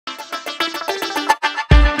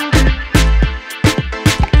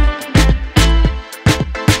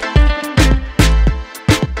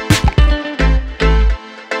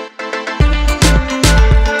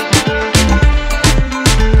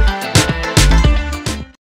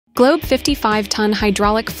Globe 55-ton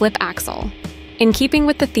hydraulic flip axle. In keeping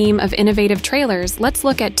with the theme of innovative trailers, let's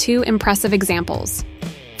look at two impressive examples.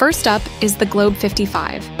 First up is the Globe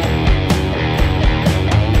 55,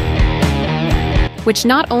 which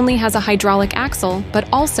not only has a hydraulic axle, but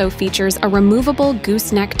also features a removable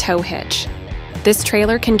gooseneck tow hitch. This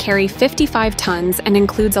trailer can carry 55 tons and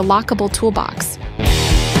includes a lockable toolbox.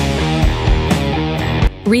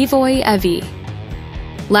 Revo EV.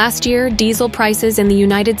 Last year, diesel prices in the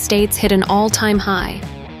United States hit an all-time high.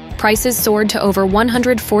 Prices soared to over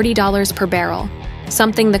 $140 per barrel,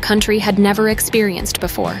 something the country had never experienced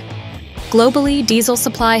before. Globally, diesel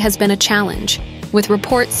supply has been a challenge, with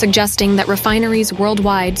reports suggesting that refineries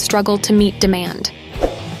worldwide struggle to meet demand.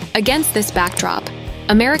 Against this backdrop,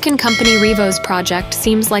 American company Revo's project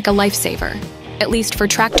seems like a lifesaver, at least for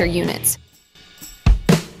tractor units.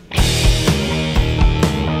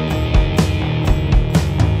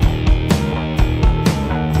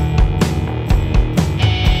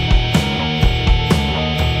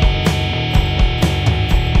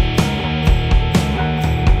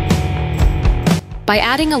 By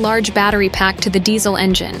adding a large battery pack to the diesel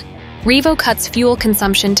engine, Revo cuts fuel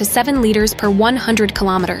consumption to 7 liters per 100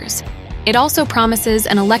 kilometers. It also promises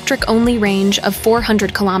an electric-only range of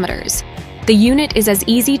 400 kilometers. The unit is as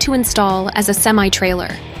easy to install as a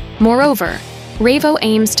semi-trailer. Moreover, Revo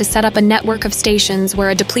aims to set up a network of stations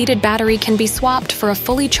where a depleted battery can be swapped for a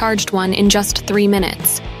fully charged one in just 3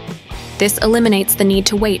 minutes. This eliminates the need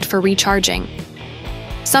to wait for recharging.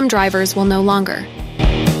 Some drivers will no longer.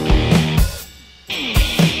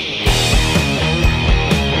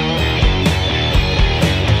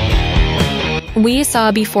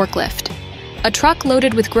 Weab Forklift. A truck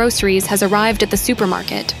loaded with groceries has arrived at the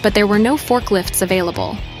supermarket, but there were no forklifts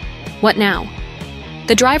available. What now?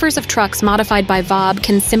 The drivers of trucks modified by Weab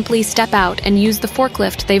can simply step out and use the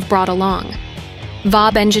forklift they've brought along.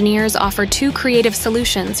 Weab engineers offer two creative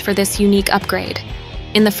solutions for this unique upgrade.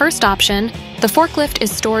 In the first option, the forklift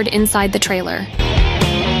is stored inside the trailer.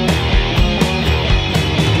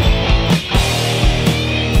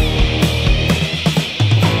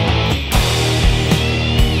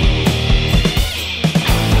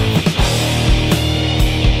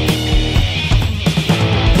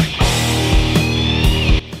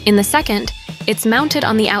 In the second, it's mounted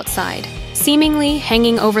on the outside, seemingly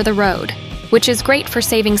hanging over the road, which is great for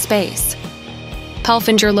saving space.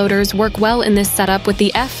 Palfinger loaders work well in this setup with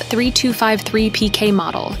the F3253PK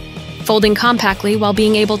model, folding compactly while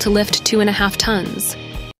being able to lift 2.5 tons.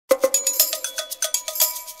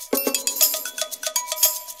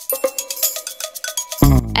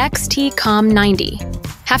 XT-Com 90.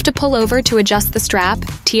 Have to pull over to adjust the strap,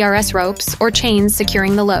 TRS ropes, or chains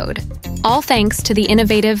securing the load. All thanks to the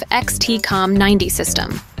innovative XT-Com 90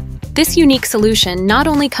 system. This unique solution not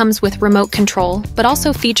only comes with remote control, but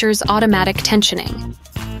also features automatic tensioning.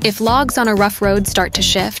 If logs on a rough road start to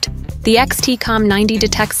shift, the XT-Com 90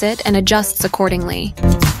 detects it and adjusts accordingly.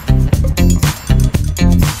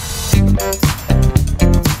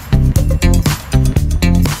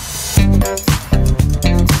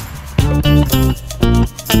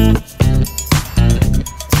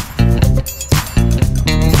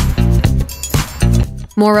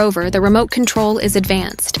 Moreover, the remote control is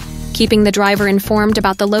advanced, keeping the driver informed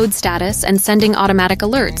about the load status and sending automatic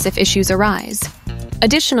alerts if issues arise.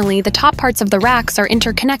 Additionally, the top parts of the racks are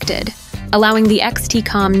interconnected, allowing the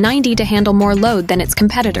XT-Com 90 to handle more load than its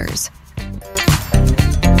competitors.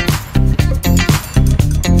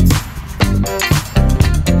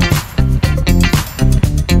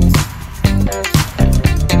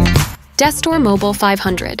 Desor Mobile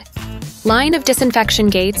 500. Line of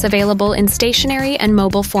disinfection gates available in stationary and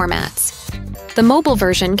mobile formats. The mobile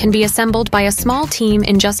version can be assembled by a small team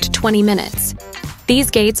in just 20 minutes.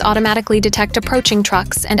 These gates automatically detect approaching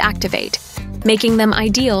trucks and activate, making them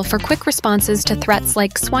ideal for quick responses to threats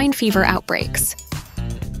like swine fever outbreaks.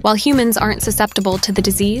 While humans aren't susceptible to the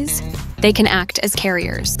disease, they can act as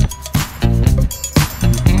carriers.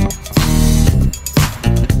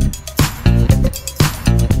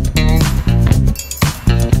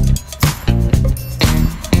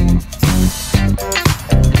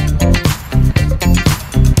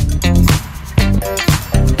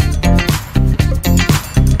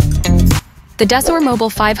 The Desor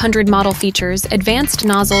Mobile 500 model features advanced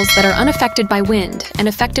nozzles that are unaffected by wind and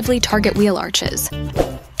effectively target wheel arches.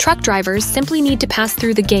 Truck drivers simply need to pass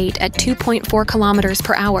through the gate at 2.4 kilometers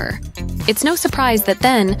per hour. It's no surprise that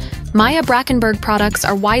then, Meyer Brackenberg products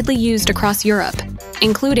are widely used across Europe,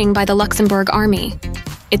 including by the Luxembourg Army.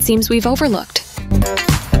 It seems we've overlooked.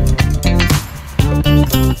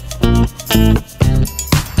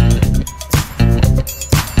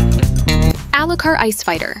 Alakar Ice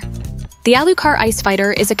Fighter. The Alakar Ice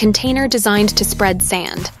Fighter is a container designed to spread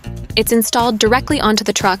sand. It's installed directly onto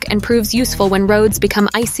the truck and proves useful when roads become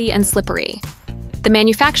icy and slippery. The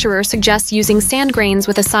manufacturer suggests using sand grains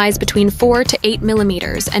with a size between 4 to 8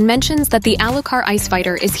 millimeters and mentions that the Alakar Ice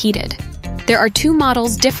Fighter is heated. There are two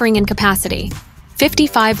models differing in capacity,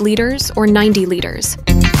 55 liters or 90 liters.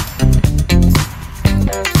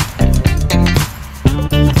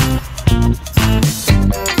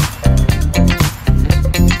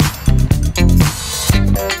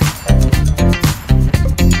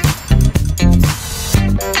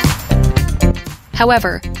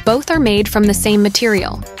 However, both are made from the same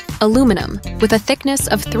material, aluminum, with a thickness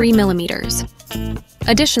of 3 millimeters.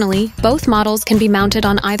 Additionally, both models can be mounted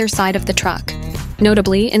on either side of the truck.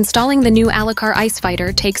 Notably, installing the new Alakar Ice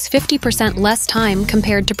Fighter takes 50% less time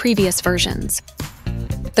compared to previous versions.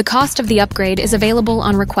 The cost of the upgrade is available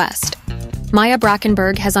on request. Maya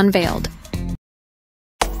Brackenberg has unveiled.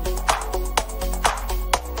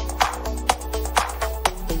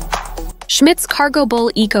 Schmids Cargo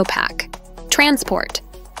BLL Eco Pack. Transport.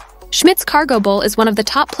 Schmids Cargo BLL is one of the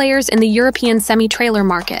top players in the European semi-trailer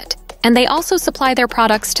market, and they also supply their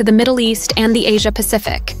products to the Middle East and the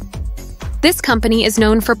Asia-Pacific. This company is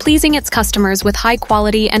known for pleasing its customers with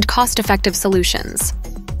high-quality and cost-effective solutions.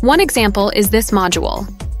 One example is this module,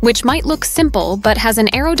 which might look simple but has an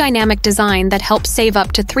aerodynamic design that helps save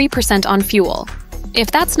up to 3% on fuel.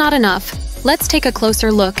 If that's not enough, let's take a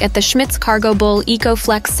closer look at the Schmids Cargo BLL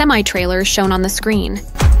EcoFlex semi-trailer shown on the screen.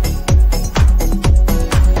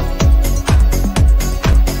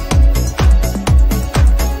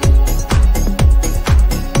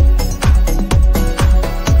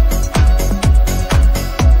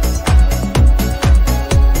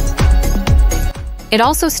 It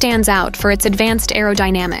also stands out for its advanced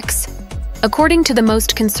aerodynamics. According to the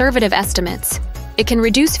most conservative estimates, it can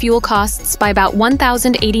reduce fuel costs by about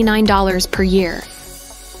 $1,089 per year.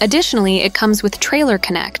 Additionally, it comes with Trailer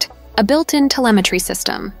Connect, a built-in telemetry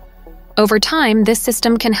system. Over time, this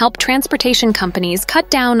system can help transportation companies cut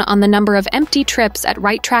down on the number of empty trips at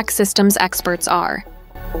RightTrack systems experts are.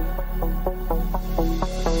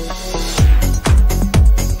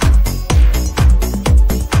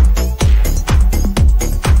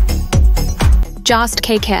 Jost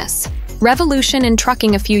Kekek, revolution in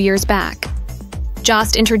trucking a few years back.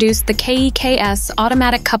 Jost introduced the Kekek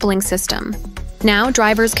automatic coupling system. Now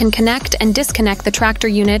drivers can connect and disconnect the tractor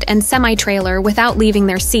unit and semi-trailer without leaving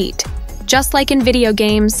their seat, just like in video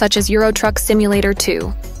games such as Euro Truck Simulator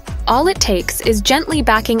 2. All it takes is gently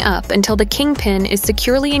backing up until the kingpin is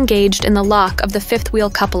securely engaged in the lock of the fifth wheel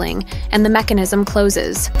coupling and the mechanism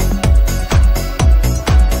closes.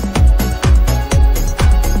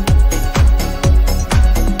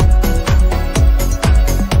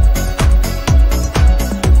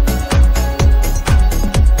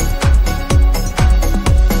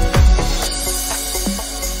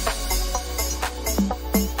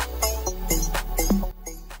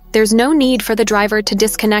 There's no need for the driver to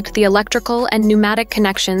disconnect the electrical and pneumatic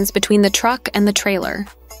connections between the truck and the trailer,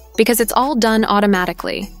 because it's all done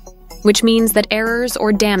automatically, which means that errors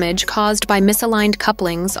or damage caused by misaligned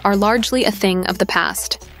couplings are largely a thing of the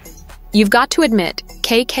past. You've got to admit,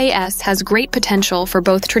 Kekek has great potential for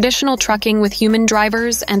both traditional trucking with human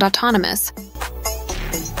drivers and autonomous.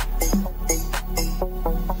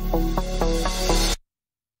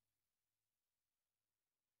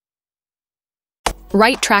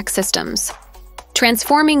 RightTrack systems.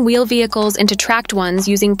 Transforming wheel vehicles into tracked ones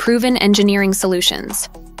using proven engineering solutions.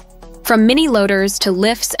 From mini loaders to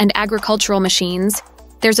lifts and agricultural machines,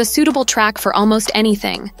 there's a suitable track for almost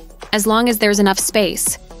anything, as long as there's enough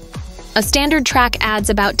space. A standard track adds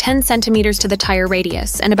about 10 centimeters to the tire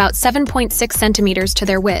radius and about 7.6 centimeters to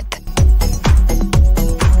their width.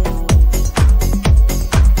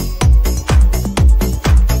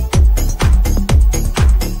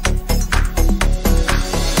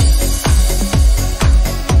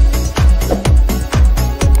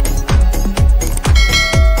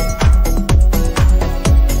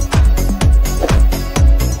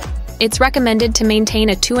 It's recommended to maintain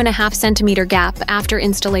a 2.5 centimeter gap after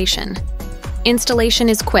installation. Installation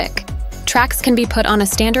is quick. Tracks can be put on a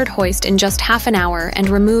standard hoist in just half an hour and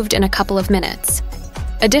removed in a couple of minutes.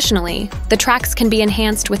 Additionally, the tracks can be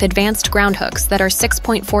enhanced with advanced ground hooks that are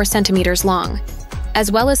 6.4 centimeters long,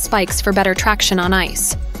 as well as spikes for better traction on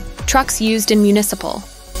ice. Trucks used in municipal.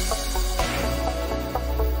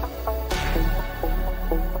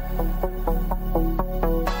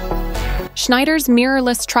 Schneider's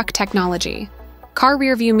mirrorless truck technology. Car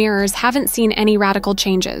rearview mirrors haven't seen any radical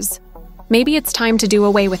changes. Maybe it's time to do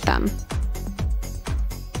away with them.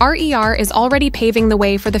 RER is already paving the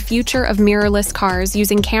way for the future of mirrorless cars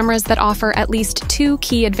using cameras that offer at least two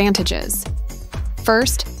key advantages.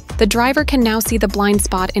 First, the driver can now see the blind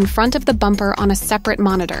spot in front of the bumper on a separate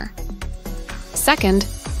monitor. Second,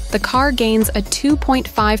 the car gains a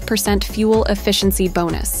 2.5% fuel efficiency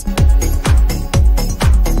bonus.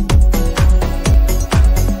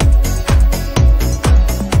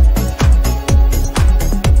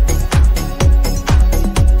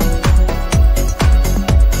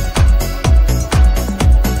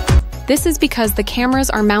 This is because the cameras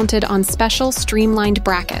are mounted on special streamlined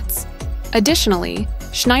brackets. Additionally,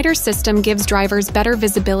 Schneider's system gives drivers better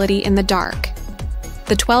visibility in the dark.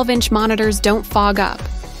 The 12-inch monitors don't fog up,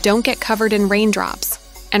 don't get covered in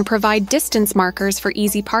raindrops, and provide distance markers for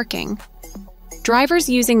easy parking. Drivers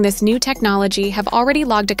using this new technology have already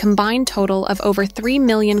logged a combined total of over 3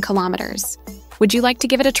 million kilometers. Would you like to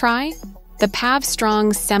give it a try? The PAV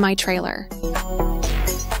Strong Semi-Trailer.